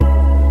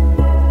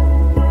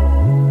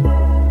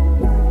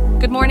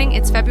Good morning,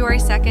 it's February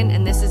 2nd,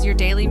 and this is your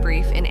daily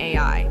brief in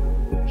AI.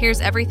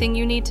 Here's everything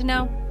you need to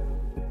know.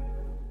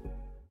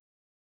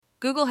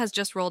 Google has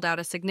just rolled out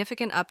a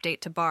significant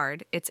update to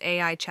Bard, its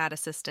AI chat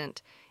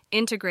assistant,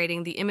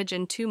 integrating the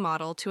Imagen 2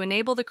 model to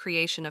enable the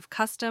creation of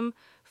custom,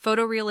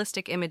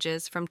 photorealistic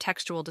images from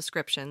textual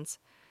descriptions.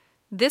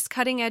 This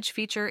cutting-edge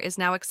feature is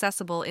now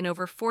accessible in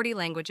over 40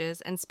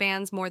 languages and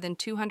spans more than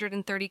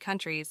 230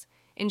 countries,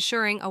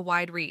 ensuring a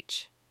wide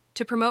reach.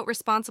 To promote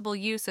responsible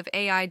use of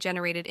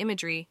AI-generated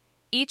imagery,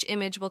 each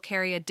image will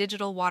carry a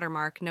digital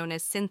watermark known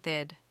as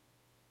synthid.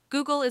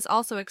 Google is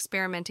also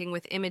experimenting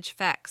with image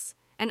effects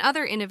and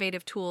other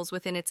innovative tools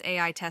within its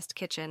AI test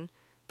kitchen,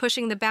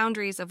 pushing the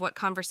boundaries of what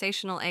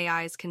conversational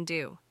AIs can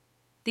do.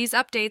 These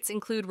updates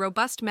include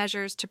robust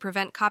measures to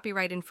prevent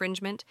copyright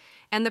infringement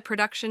and the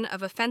production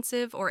of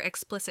offensive or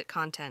explicit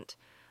content,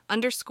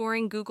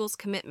 underscoring Google's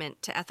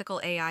commitment to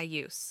ethical AI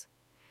use.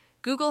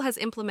 Google has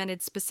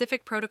implemented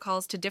specific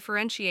protocols to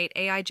differentiate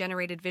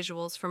AI-generated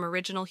visuals from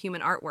original human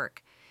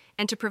artwork,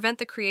 and to prevent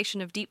the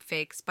creation of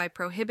deepfakes by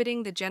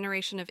prohibiting the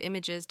generation of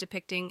images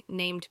depicting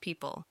named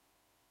people.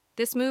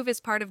 This move is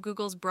part of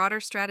Google's broader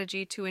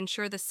strategy to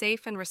ensure the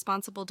safe and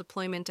responsible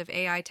deployment of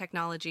AI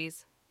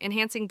technologies,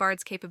 enhancing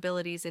Bard's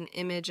capabilities in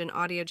image and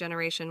audio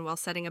generation while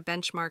setting a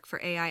benchmark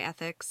for AI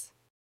ethics.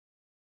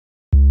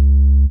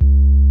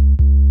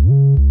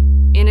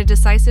 In a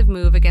decisive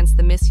move against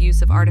the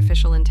misuse of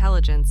artificial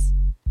intelligence,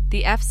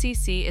 the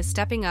FCC is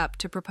stepping up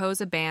to propose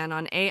a ban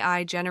on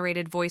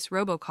AI-generated voice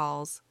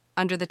robocalls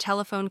under the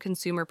Telephone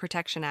Consumer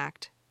Protection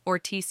Act, or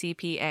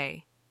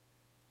TCPA.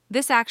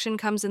 This action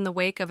comes in the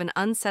wake of an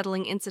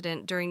unsettling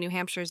incident during New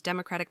Hampshire's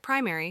Democratic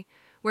primary,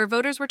 where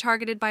voters were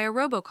targeted by a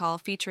robocall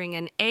featuring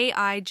an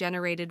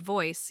AI-generated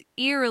voice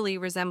eerily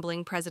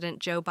resembling President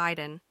Joe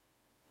Biden.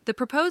 The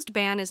proposed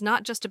ban is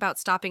not just about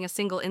stopping a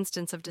single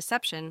instance of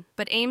deception,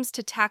 but aims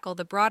to tackle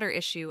the broader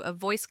issue of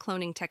voice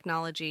cloning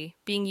technology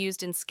being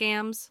used in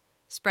scams,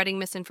 spreading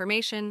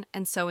misinformation,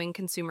 and sowing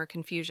consumer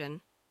confusion.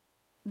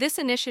 This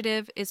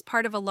initiative is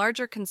part of a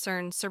larger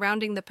concern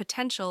surrounding the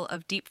potential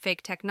of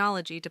deepfake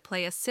technology to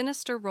play a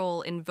sinister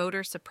role in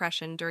voter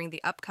suppression during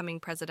the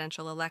upcoming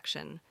presidential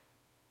election.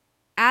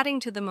 Adding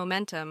to the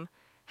momentum,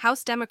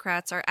 House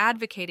Democrats are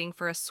advocating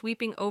for a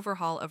sweeping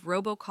overhaul of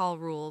robocall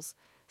rules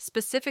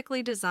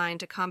specifically designed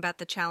to combat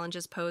the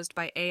challenges posed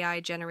by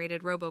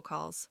AI-generated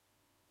robocalls.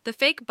 The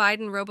fake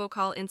Biden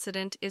robocall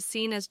incident is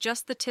seen as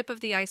just the tip of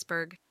the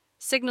iceberg,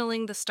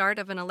 signaling the start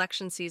of an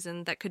election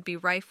season that could be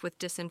rife with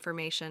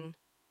disinformation.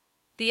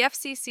 The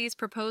FCC's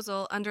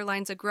proposal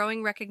underlines a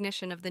growing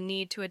recognition of the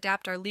need to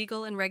adapt our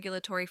legal and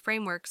regulatory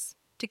frameworks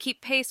to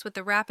keep pace with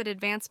the rapid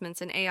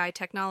advancements in AI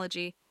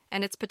technology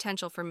and its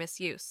potential for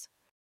misuse.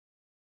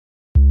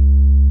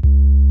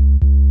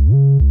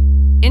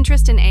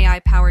 Interest in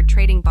AI-powered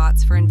trading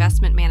bots for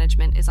investment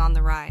management is on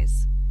the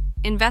rise.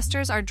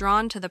 Investors are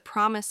drawn to the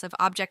promise of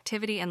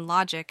objectivity and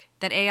logic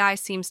that AI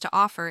seems to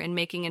offer in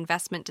making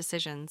investment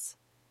decisions.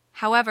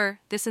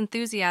 However, this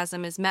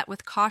enthusiasm is met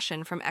with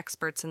caution from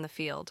experts in the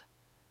field.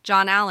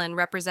 John Allen,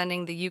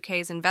 representing the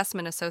UK's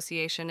Investment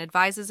Association,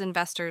 advises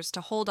investors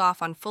to hold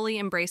off on fully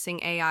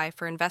embracing AI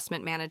for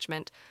investment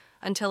management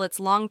until its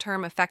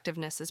long-term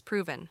effectiveness is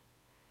proven.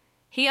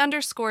 He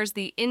underscores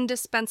the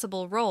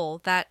indispensable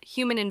role that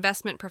human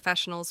investment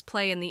professionals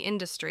play in the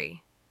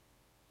industry.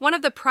 One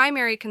of the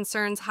primary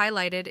concerns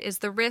highlighted is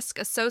the risk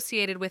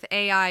associated with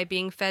AI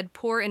being fed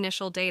poor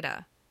initial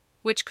data,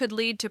 which could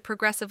lead to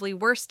progressively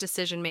worse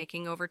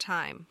decision-making over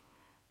time.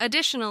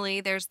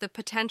 Additionally, there's the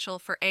potential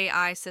for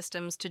AI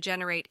systems to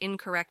generate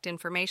incorrect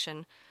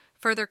information,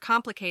 further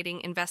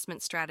complicating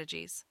investment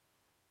strategies.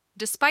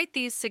 Despite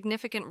these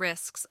significant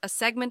risks, a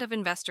segment of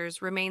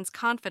investors remains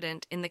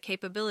confident in the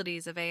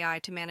capabilities of AI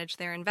to manage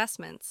their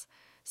investments,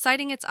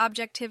 citing its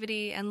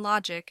objectivity and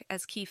logic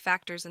as key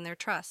factors in their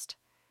trust.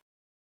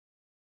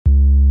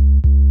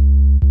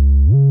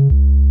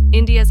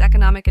 India's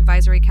Economic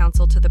Advisory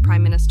Council to the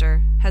Prime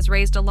Minister has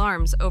raised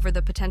alarms over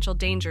the potential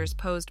dangers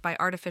posed by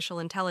artificial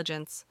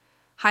intelligence,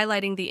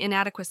 highlighting the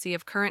inadequacy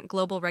of current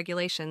global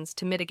regulations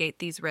to mitigate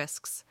these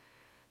risks.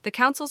 The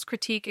Council's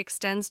critique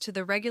extends to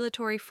the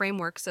regulatory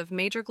frameworks of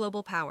major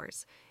global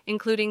powers,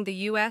 including the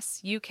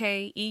US,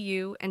 UK,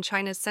 EU, and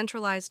China's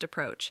centralized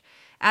approach,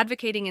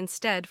 advocating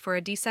instead for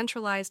a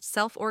decentralized,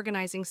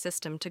 self-organizing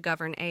system to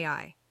govern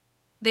AI.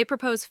 They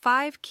propose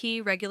 5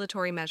 key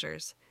regulatory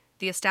measures: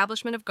 the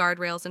establishment of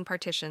guardrails and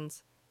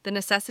partitions, the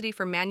necessity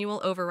for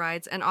manual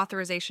overrides and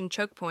authorization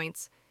choke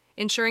points,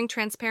 ensuring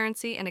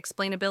transparency and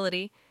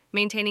explainability,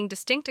 maintaining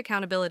distinct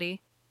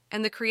accountability,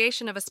 and the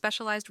creation of a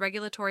specialized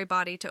regulatory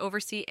body to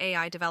oversee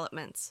AI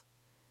developments.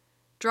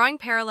 Drawing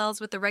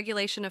parallels with the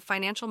regulation of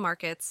financial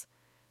markets,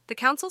 the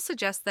Council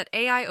suggests that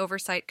AI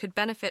oversight could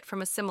benefit from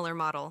a similar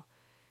model,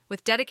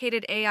 with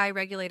dedicated AI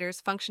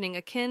regulators functioning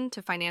akin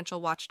to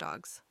financial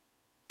watchdogs.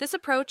 This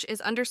approach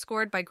is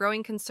underscored by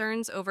growing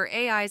concerns over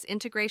AI's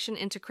integration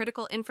into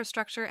critical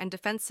infrastructure and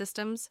defense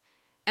systems,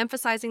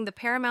 emphasizing the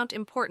paramount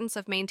importance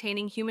of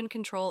maintaining human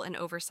control and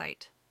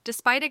oversight.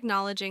 Despite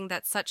acknowledging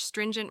that such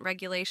stringent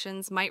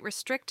regulations might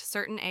restrict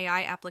certain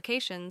AI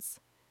applications,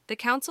 the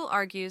Council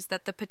argues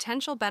that the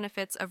potential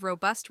benefits of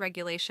robust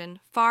regulation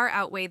far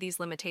outweigh these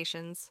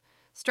limitations,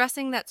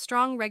 stressing that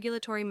strong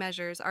regulatory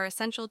measures are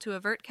essential to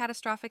avert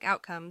catastrophic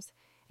outcomes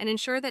and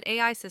ensure that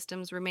AI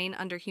systems remain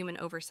under human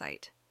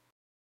oversight.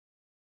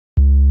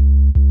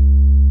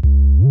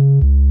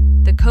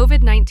 The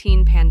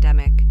COVID-19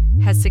 pandemic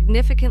has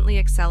significantly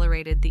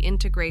accelerated the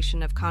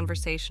integration of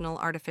conversational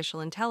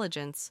artificial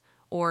intelligence,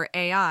 or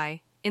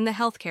AI, in the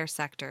healthcare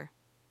sector.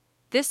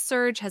 This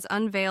surge has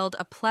unveiled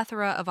a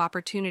plethora of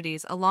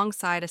opportunities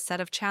alongside a set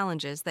of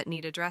challenges that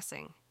need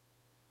addressing.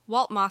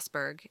 Walt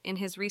Mossberg, in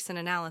his recent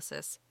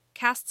analysis,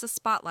 casts a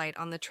spotlight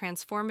on the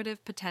transformative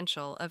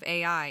potential of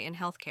AI in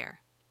healthcare.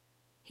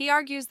 He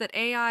argues that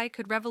AI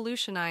could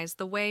revolutionize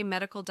the way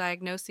medical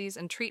diagnoses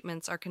and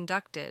treatments are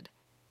conducted,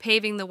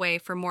 paving the way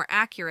for more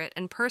accurate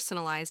and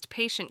personalized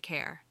patient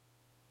care.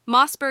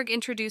 Mossberg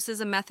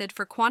introduces a method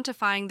for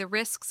quantifying the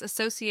risks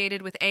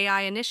associated with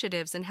AI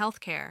initiatives in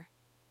healthcare.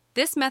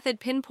 This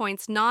method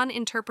pinpoints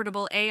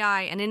non-interpretable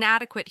AI and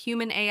inadequate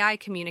human-AI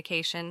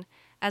communication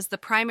as the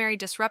primary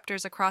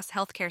disruptors across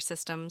healthcare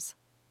systems.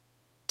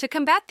 To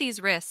combat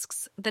these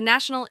risks, the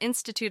National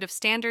Institute of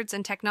Standards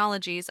and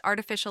Technology's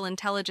Artificial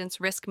Intelligence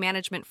Risk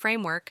Management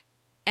Framework,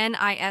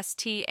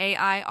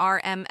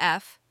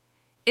 NIST-AIRMF,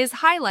 is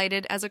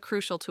highlighted as a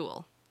crucial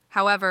tool.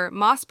 However,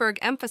 Mossberg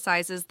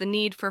emphasizes the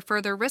need for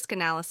further risk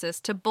analysis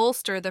to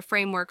bolster the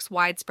framework's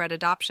widespread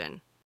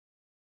adoption.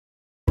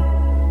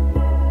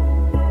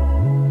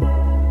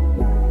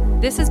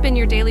 This has been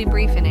your daily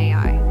brief in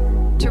AI.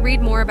 To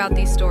read more about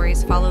these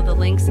stories, follow the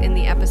links in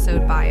the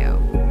episode bio.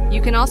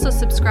 You can also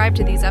subscribe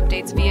to these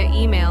updates via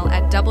email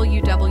at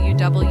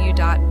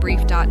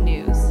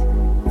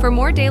www.brief.news. For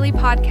more daily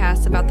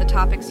podcasts about the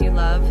topics you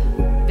love,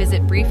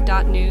 visit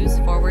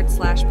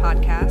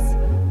brief.news/podcasts.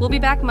 We'll be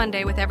back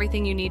Monday with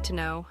everything you need to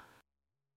know.